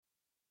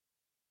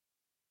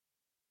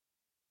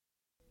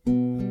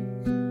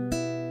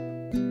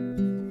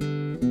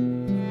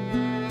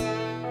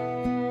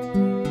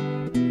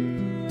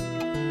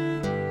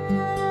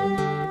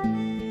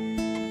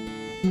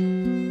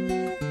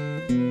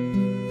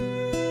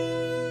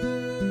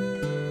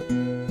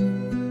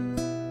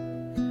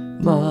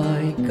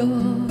My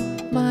God,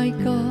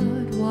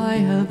 why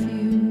have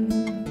you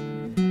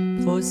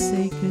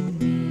forsaken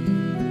me?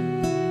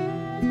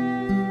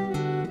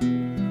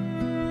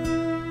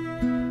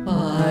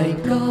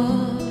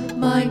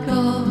 My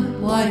God,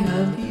 why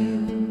have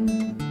you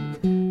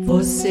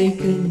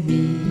forsaken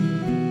me?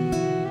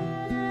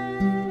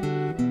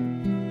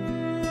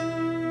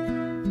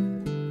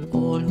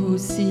 All who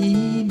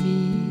see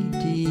me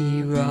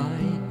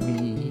deride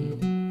me.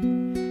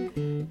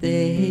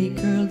 They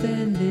curl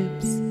their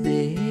lips,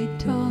 they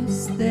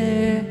toss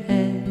their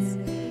heads.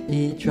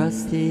 He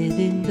trusted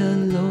in the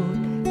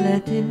Lord,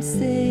 let him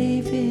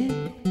save him.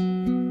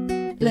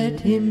 Let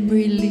him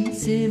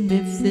release him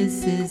if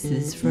this is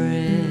his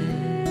friend.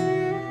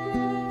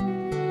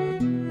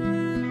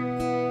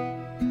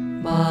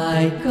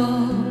 My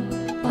God,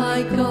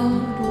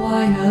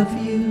 why have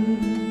you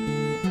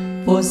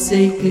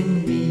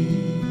forsaken me?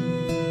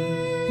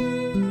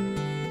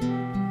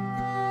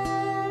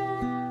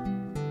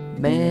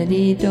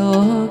 Many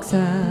dogs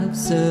have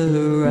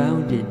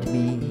surrounded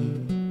me.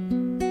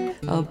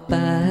 A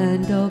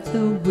band of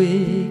the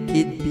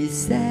wicked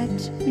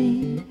beset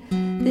me.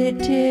 They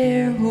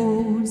tear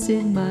holes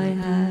in my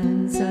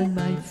hands and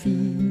my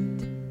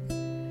feet.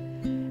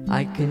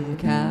 I can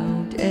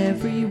count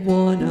every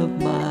one of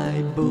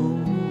my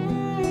bones.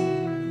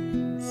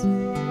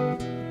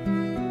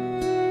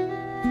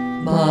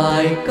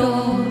 My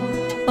God,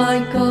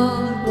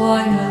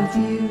 why have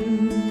you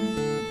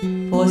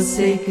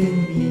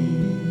forsaken me?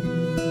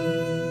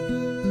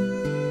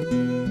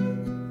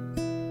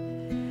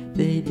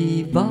 They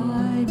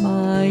divide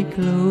my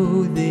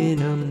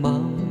clothing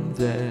among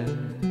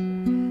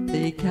them.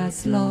 They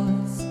cast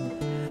lots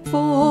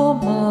for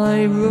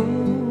my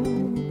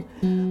robe.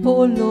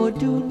 Oh Lord,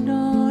 do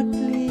not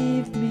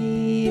leave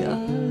me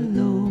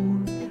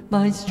alone.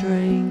 My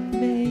strength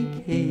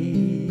make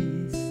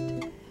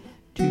haste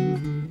to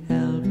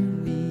help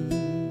me.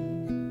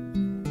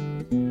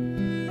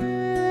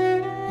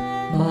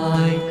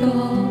 My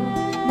God,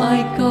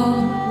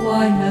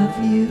 why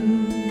have you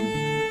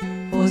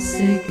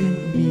forsaken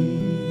me?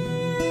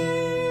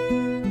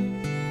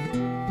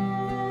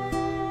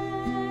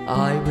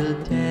 I will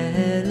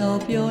tell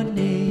of your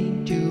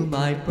name to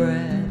my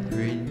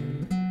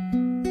brethren,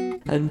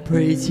 and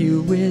praise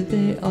you where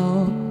they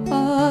are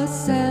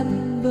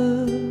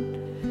assembled.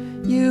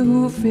 You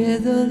who fear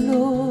the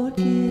Lord,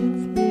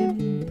 give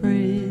him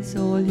praise.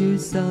 All you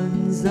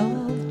sons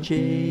of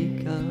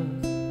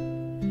Jacob,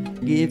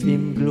 give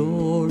him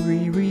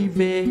glory,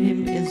 revere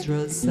him,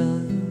 Israel's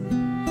sons.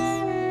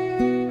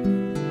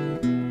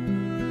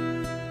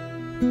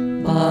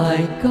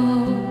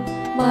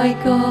 My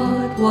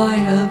God, why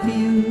have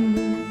you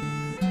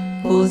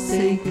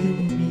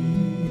forsaken me?